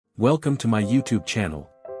Welcome to my YouTube channel.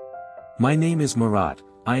 My name is Murat.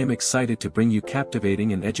 I am excited to bring you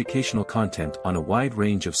captivating and educational content on a wide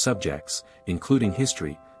range of subjects, including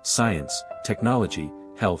history, science, technology,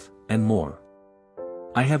 health, and more.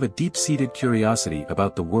 I have a deep-seated curiosity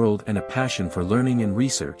about the world and a passion for learning and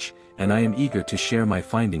research, and I am eager to share my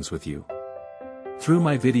findings with you. Through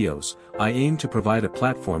my videos, I aim to provide a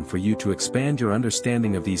platform for you to expand your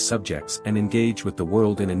understanding of these subjects and engage with the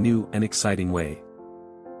world in a new and exciting way.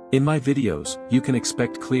 In my videos, you can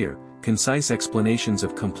expect clear, concise explanations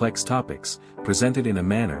of complex topics, presented in a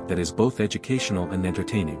manner that is both educational and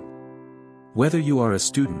entertaining. Whether you are a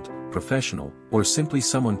student, professional, or simply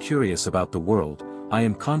someone curious about the world, I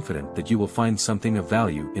am confident that you will find something of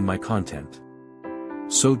value in my content.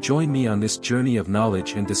 So join me on this journey of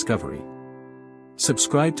knowledge and discovery.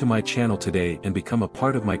 Subscribe to my channel today and become a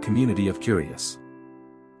part of my community of curious.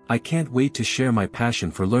 I can't wait to share my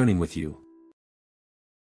passion for learning with you.